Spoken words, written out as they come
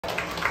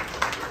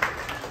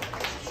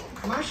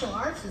Martial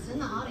arts is in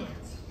the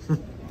audience.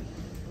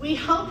 We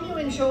hope you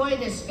enjoy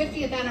this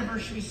 50th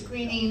anniversary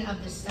screening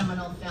of this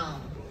seminal film.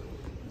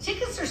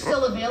 Tickets are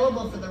still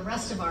available for the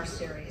rest of our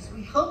series.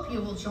 We hope you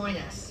will join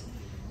us.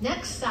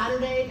 Next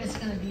Saturday is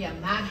going to be a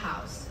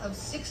madhouse of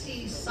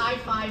 60s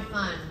sci-fi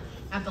fun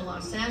at the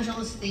Los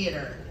Angeles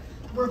Theater.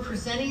 We're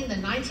presenting the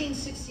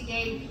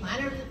 1968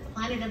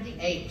 Planet of the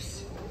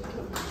Apes.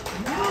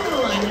 Ooh,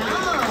 I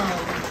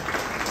know.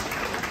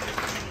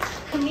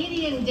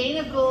 Comedian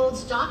Dana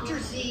Gold's Dr.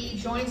 Z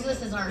joins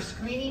us as our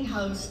screening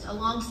host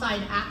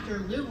alongside actor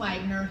Lou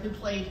Wagner, who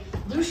played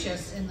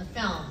Lucius in the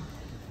film.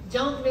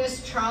 Don't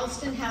miss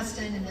Charleston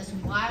Heston in this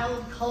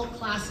wild cult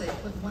classic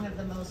with one of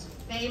the most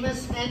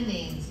famous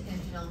endings in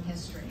film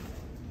history.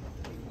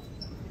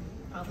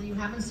 Probably you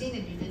haven't seen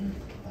it, you didn't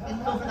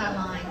go for that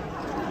line.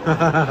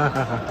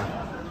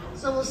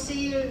 So we'll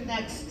see you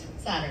next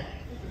Saturday.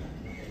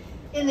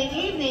 In the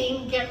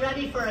evening, get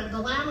ready for a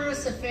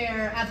glamorous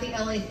affair at the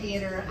LA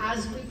Theater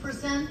as we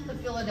present The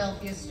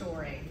Philadelphia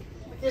Story.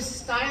 This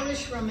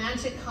stylish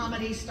romantic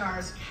comedy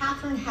stars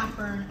Katharine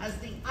Hepburn as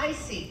the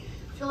icy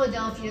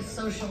Philadelphia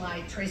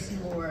socialite Tracy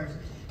Lord,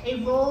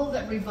 a role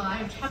that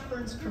revived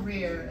Hepburn's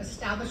career,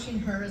 establishing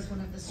her as one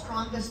of the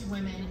strongest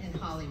women in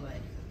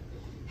Hollywood.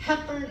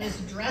 Hepburn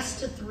is dressed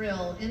to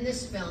thrill in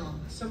this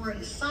film, so we're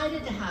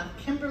excited to have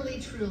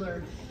Kimberly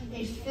Truler,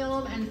 a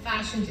film and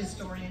fashion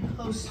historian,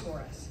 host for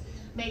us.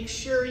 Make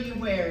sure you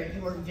wear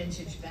your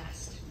vintage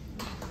vest.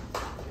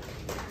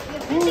 We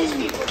have vintage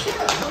people too,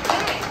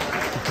 okay.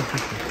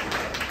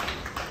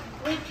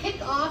 We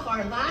kick off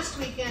our last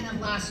weekend of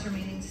Last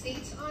Remaining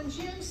Seats on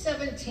June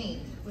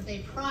 17th with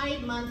a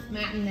Pride Month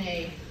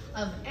matinee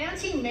of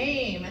Auntie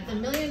Mame at the $1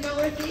 Million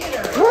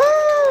Theater.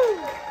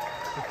 Woo!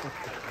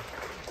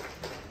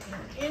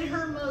 In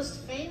her most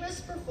famous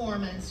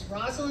performance,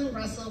 Rosalind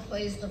Russell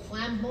plays the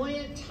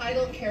flamboyant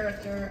title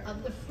character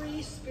of the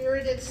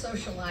free-spirited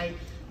socialite,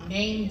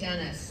 Mame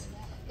Dennis.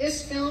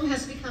 This film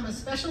has become a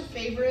special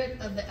favorite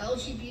of the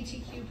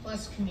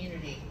LGBTQ+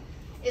 community.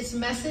 Its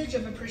message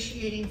of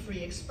appreciating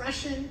free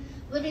expression,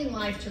 living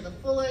life to the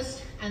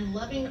fullest, and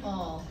loving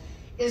all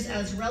is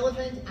as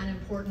relevant and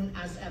important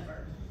as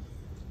ever.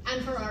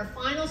 And for our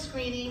final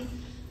screening,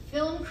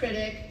 film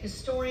critic,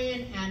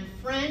 historian, and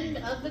friend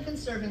of the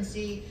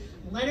Conservancy,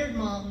 Leonard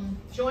Maltin,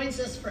 joins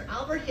us for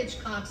Albert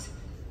Hitchcock's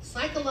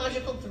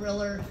psychological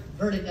thriller,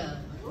 Vertigo.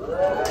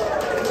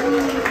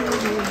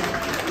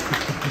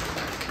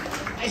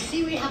 I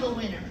see we have a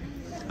winner.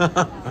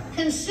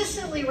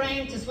 Consistently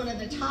ranked as one of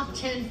the top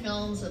 10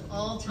 films of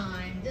all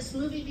time, this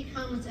movie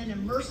becomes an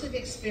immersive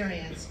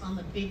experience on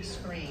the big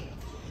screen.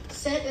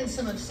 Set in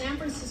some of San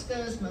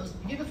Francisco's most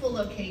beautiful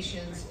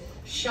locations,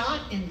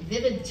 shot in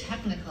vivid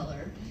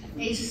Technicolor,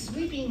 a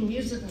sweeping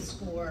musical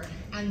score,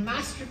 and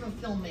masterful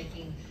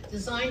filmmaking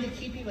designed to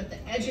keep you at the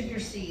edge of your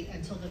seat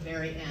until the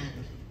very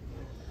end.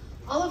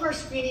 All of our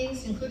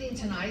screenings, including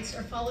tonight's,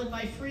 are followed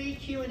by free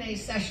Q&A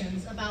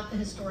sessions about the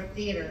historic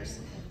theaters.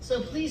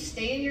 So please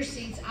stay in your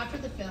seats after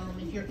the film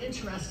if you're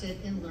interested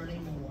in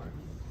learning more.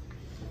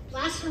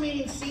 Last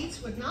Remaining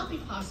Seats would not be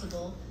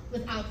possible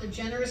without the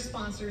generous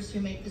sponsors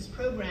who make this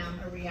program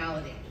a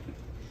reality.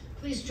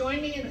 Please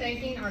join me in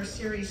thanking our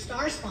series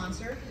star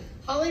sponsor,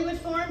 Hollywood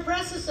Foreign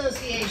Press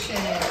Association.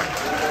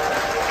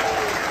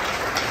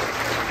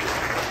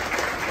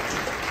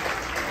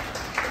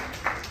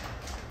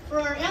 For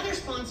our other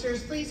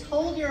sponsors, please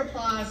hold your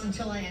applause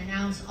until I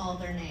announce all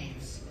their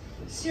names.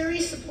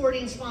 Series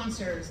supporting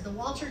sponsors, the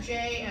Walter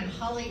J. and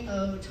Holly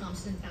O.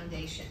 Thompson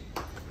Foundation.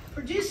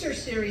 Producer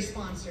series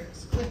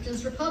sponsors,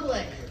 Clifton's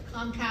Republic,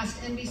 Comcast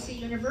NBC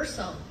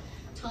Universal,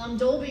 Tom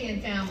Dolby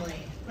and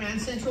Family,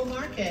 Grand Central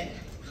Market,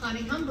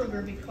 Connie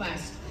Humberger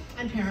Bequest,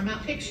 and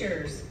Paramount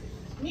Pictures.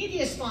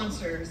 Media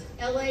sponsors,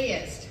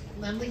 LAist,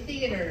 Lemley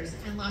Theaters,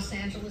 and Los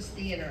Angeles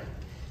Theater.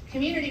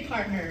 Community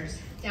partners,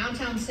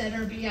 Downtown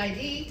Center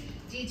BID,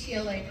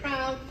 DTLA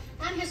Proud,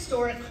 and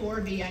Historic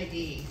Core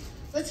BID.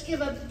 Let's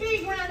give a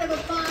big round of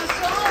applause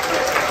to all of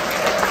us.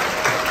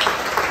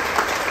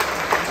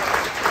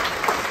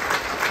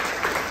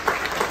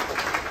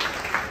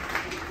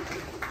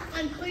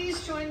 And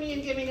please join me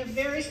in giving a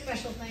very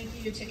special thank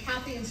you to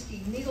Kathy and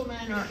Steve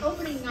Needleman, our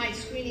opening night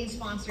screening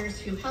sponsors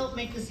who helped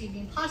make this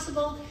evening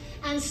possible.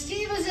 And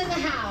Steve is in the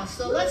house,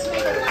 so let's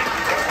make it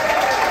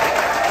loud.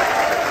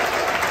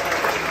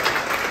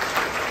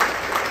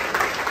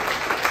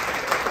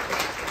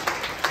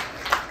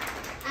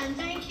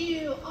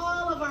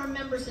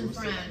 Members and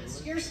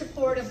friends, your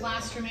support of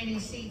Last Remaining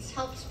Seats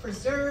helps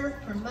preserve,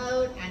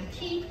 promote, and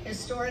keep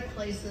historic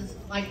places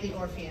like the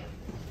Orpheum.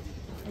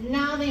 And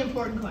now the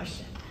important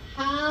question.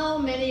 How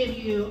many of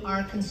you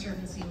are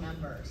Conservancy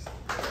members?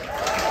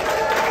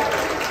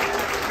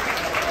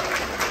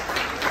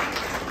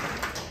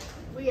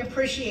 We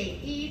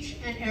appreciate each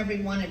and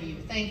every one of you.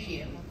 Thank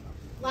you.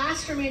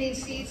 Last Remaining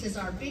Seats is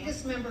our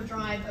biggest member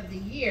drive of the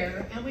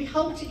year, and we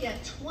hope to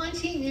get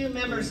 20 new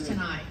members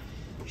tonight.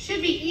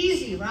 Should be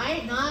easy,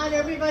 right? Not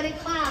everybody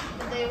clap,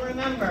 but they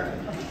remember.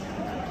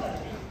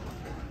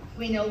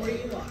 We know where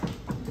you are.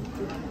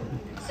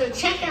 So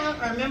check out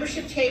our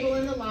membership table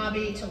in the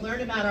lobby to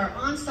learn about our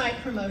on-site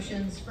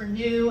promotions for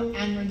new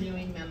and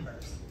renewing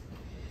members.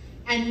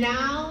 And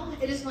now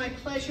it is my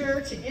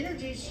pleasure to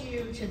introduce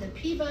you to the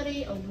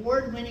Peabody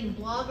Award-winning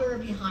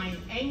blogger behind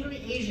Angry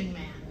Asian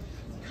Man,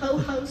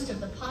 co-host of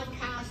the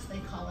podcast They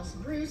Call Us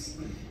Bruce,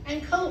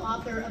 and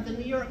co-author of the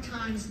New York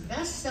Times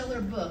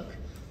bestseller book,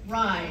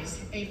 Rise,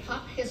 A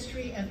Pop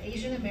History of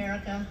Asian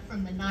America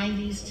from the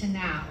 90s to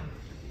Now.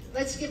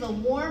 Let's give a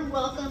warm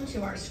welcome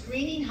to our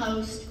screening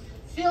host,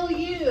 Phil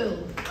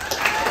Yu.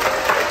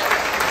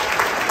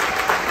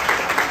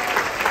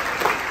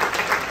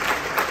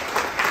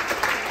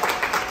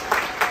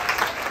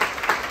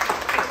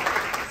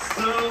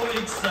 So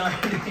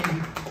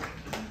exciting.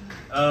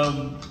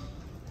 I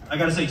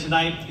gotta say,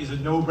 tonight is a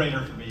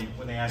no-brainer for me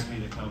when they asked me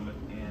to come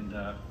and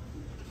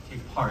take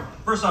part.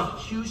 First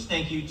off, huge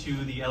thank you to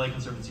the LA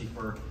Conservancy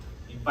for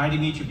inviting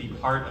me to be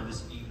part of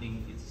this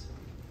evening. It's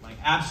my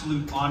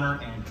absolute honor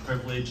and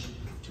privilege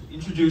to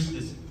introduce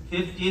this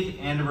 50th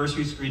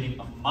anniversary screening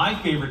of my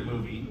favorite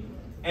movie,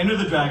 Enter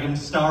the Dragon,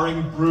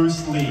 starring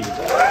Bruce Lee.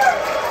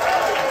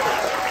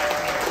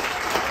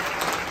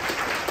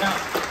 Now,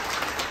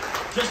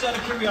 just out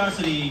of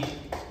curiosity,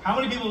 how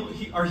many people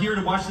are here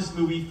to watch this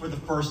movie for the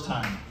first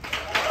time?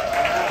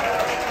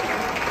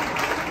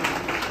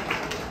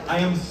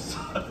 I'm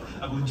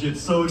legit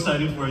so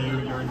excited for you.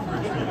 You're in for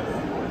a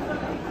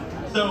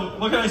treat. So,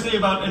 what can I say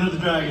about Enter the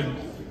Dragon?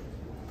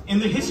 In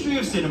the history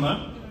of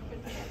cinema,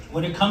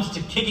 when it comes to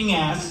kicking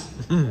ass,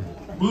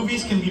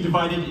 movies can be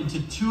divided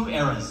into two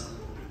eras: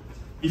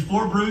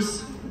 before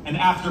Bruce and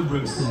after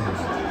Bruce.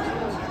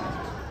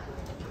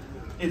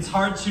 It's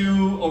hard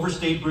to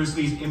overstate Bruce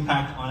Lee's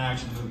impact on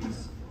action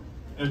movies.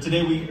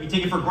 Today we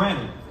take it for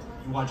granted.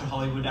 You watch a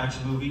Hollywood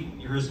action movie,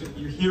 your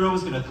hero is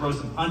going to throw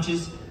some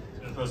punches, he's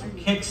going to throw some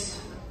kicks.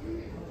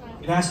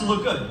 It has to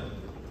look good.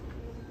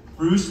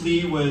 Bruce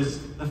Lee was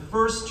the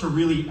first to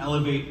really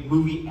elevate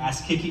movie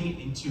ass-kicking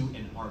into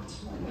an art.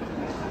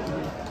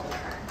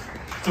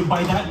 So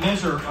by that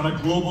measure, on a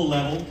global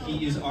level,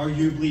 he is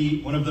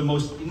arguably one of the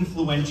most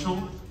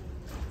influential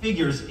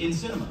figures in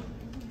cinema,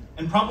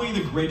 and probably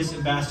the greatest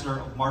ambassador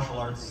of martial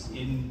arts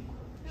in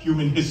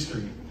human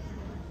history.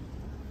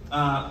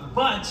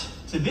 But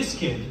to this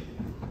kid,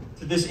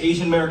 to this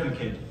Asian American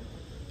kid,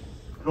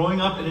 growing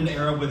up in an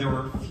era where there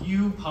were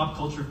few pop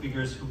culture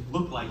figures who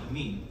looked like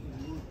me,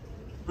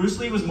 Bruce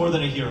Lee was more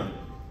than a hero.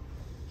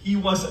 He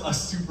was a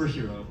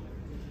superhero.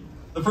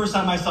 The first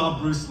time I saw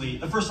Bruce Lee,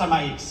 the first time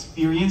I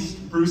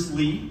experienced Bruce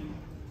Lee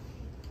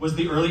was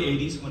the early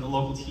 80s when a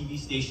local TV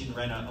station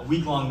ran a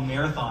week-long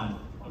marathon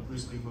of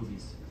Bruce Lee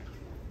movies.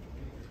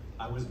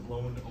 I was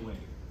blown away.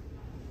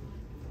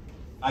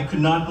 I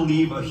could not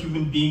believe a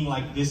human being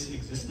like this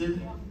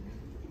existed.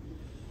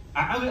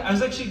 I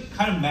was actually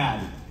kind of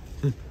mad.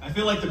 I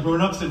feel like the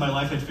grown-ups in my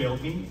life had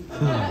failed me.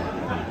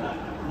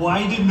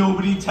 Why did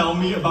nobody tell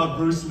me about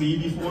Bruce Lee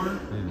before?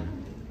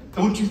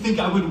 Don't you think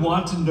I would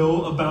want to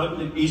know about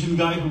an Asian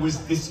guy who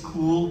was this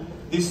cool,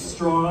 this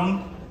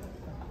strong,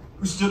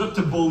 who stood up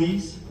to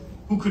bullies,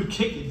 who could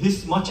kick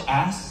this much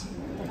ass?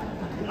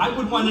 I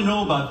would want to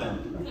know about that.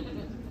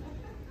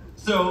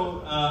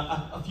 So,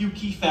 a few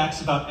key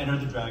facts about Enter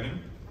the Dragon.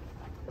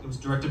 It was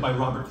directed by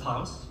Robert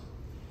Klaus,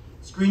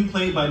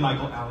 screenplay by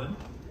Michael Allen.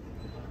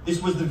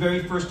 This was the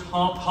very first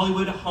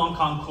Hollywood-Hong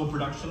Kong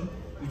co-production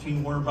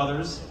between Warner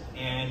Brothers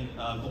and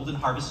Golden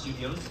Harvest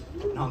Studios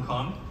in Hong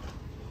Kong.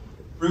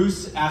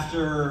 Bruce,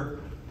 after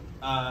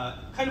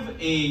kind of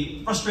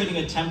a frustrating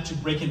attempt to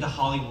break into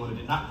Hollywood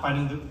and not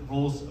finding the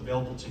roles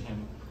available to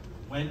him,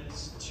 went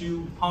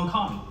to Hong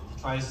Kong to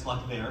try his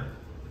luck there,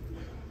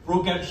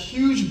 broke out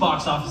huge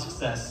box office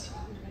success,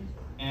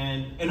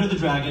 and Enter the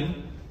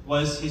Dragon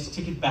was his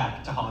ticket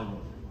back to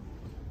Hollywood.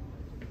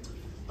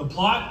 The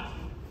plot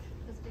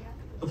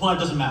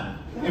doesn't matter.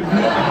 It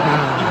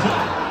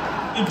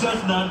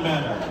does not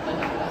matter.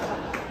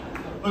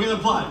 Look at the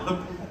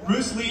plot.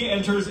 Bruce Lee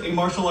enters a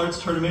martial arts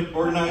tournament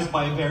organized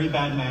by a very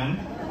bad man.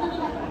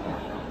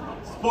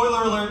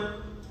 Spoiler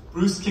alert,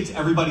 Bruce kicks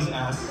everybody's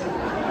ass.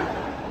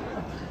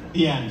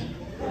 The end.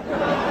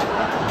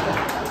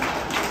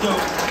 So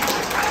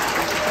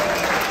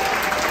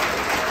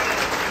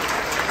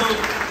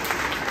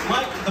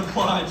like the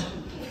plot,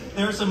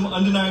 there are some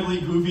undeniably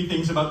goofy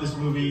things about this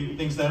movie,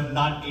 things that have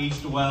not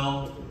aged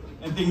well,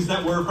 and things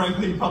that were,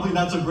 frankly, probably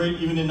not so great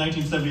even in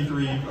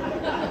 1973.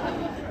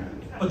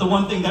 But the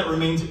one thing that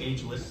remains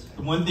ageless,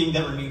 the one thing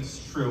that remains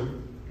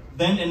true,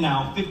 then and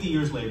now, 50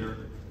 years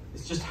later,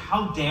 is just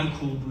how damn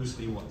cool Bruce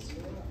Lee was.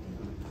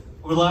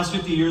 Over the last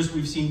 50 years,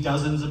 we've seen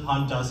dozens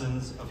upon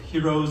dozens of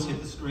heroes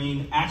hit the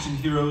screen, action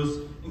heroes,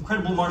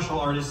 incredible martial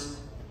artists.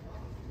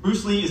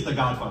 Bruce Lee is the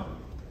godfather.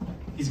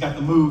 He's got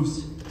the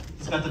moves,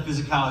 he's got the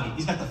physicality,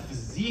 he's got the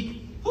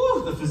physique,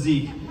 whew, the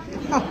physique.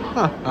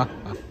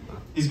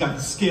 He's got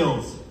the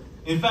skills.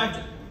 In fact,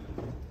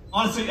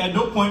 honestly, at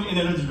no point in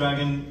Enter the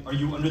Dragon are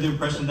you under the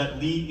impression that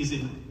Lee is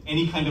in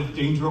any kind of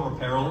danger or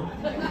peril.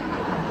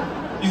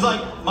 He's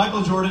like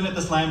Michael Jordan at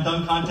the slam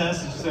dunk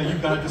contest. He's just like, you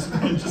got this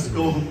man, just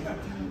go.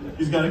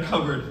 He's got it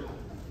covered.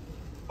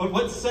 But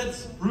what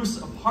sets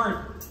Bruce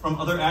apart from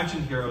other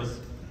action heroes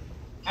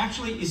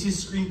actually is his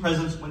screen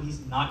presence when he's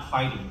not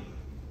fighting.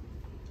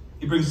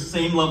 He brings the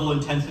same level of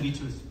intensity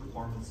to his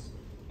performance,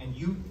 and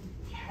you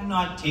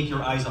cannot take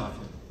your eyes off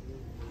him.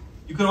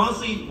 You could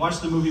honestly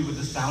watch the movie with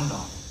the sound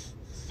off,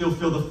 still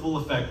feel the full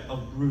effect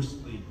of Bruce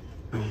Lee.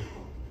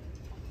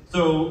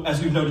 So,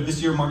 as we've noted,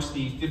 this year marks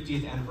the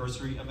 50th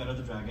anniversary of Enter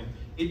the Dragon.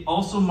 It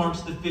also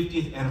marks the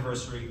 50th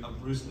anniversary of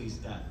Bruce Lee's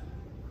death.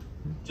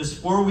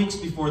 Just 4 weeks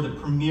before the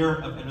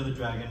premiere of Enter the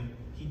Dragon,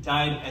 he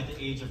died at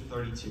the age of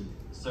 32.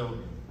 So,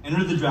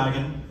 Enter the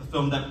Dragon, the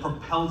film that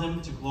propelled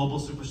him to global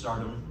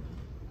superstardom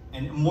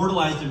and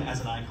immortalized him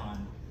as an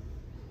icon,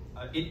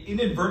 it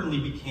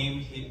inadvertently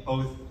became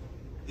both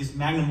his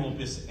magnum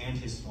opus and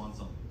his swan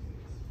song.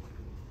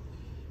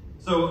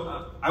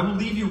 So, I will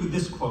leave you with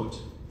this quote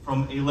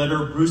from a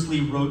letter Bruce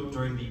Lee wrote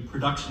during the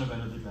production of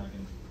Enter the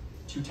Dragon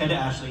to Ted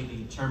Ashley,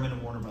 the chairman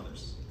of Warner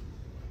Brothers.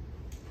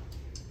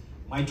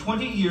 My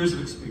 20 years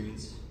of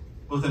experience,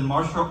 both in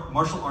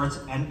martial arts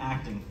and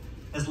acting,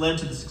 has led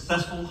to the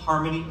successful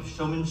harmony of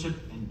showmanship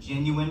and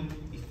genuine,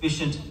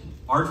 efficient,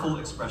 artful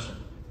expression.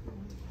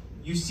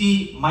 You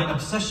see, my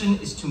obsession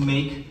is to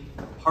make,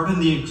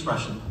 pardon the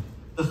expression,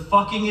 the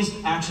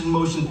fuckingest action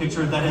motion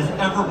picture that has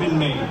ever been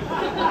made.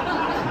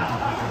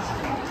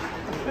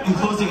 In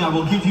closing, I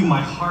will give you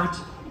my heart,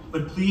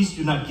 but please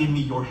do not give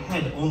me your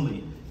head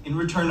only. In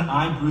return,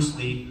 I, Bruce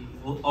Lee,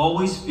 will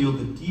always feel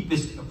the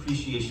deepest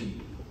appreciation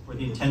for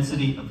the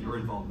intensity of your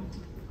involvement.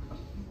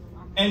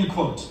 End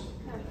quote.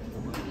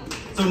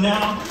 So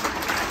now,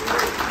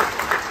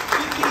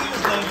 50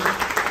 years later,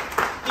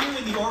 here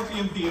in the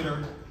Orpheum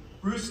Theater,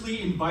 Bruce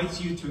Lee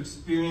invites you to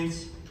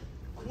experience,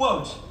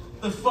 quote,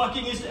 the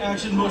fuckingest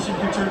action motion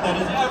picture that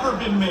has ever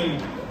been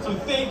made. So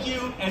thank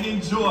you and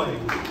enjoy.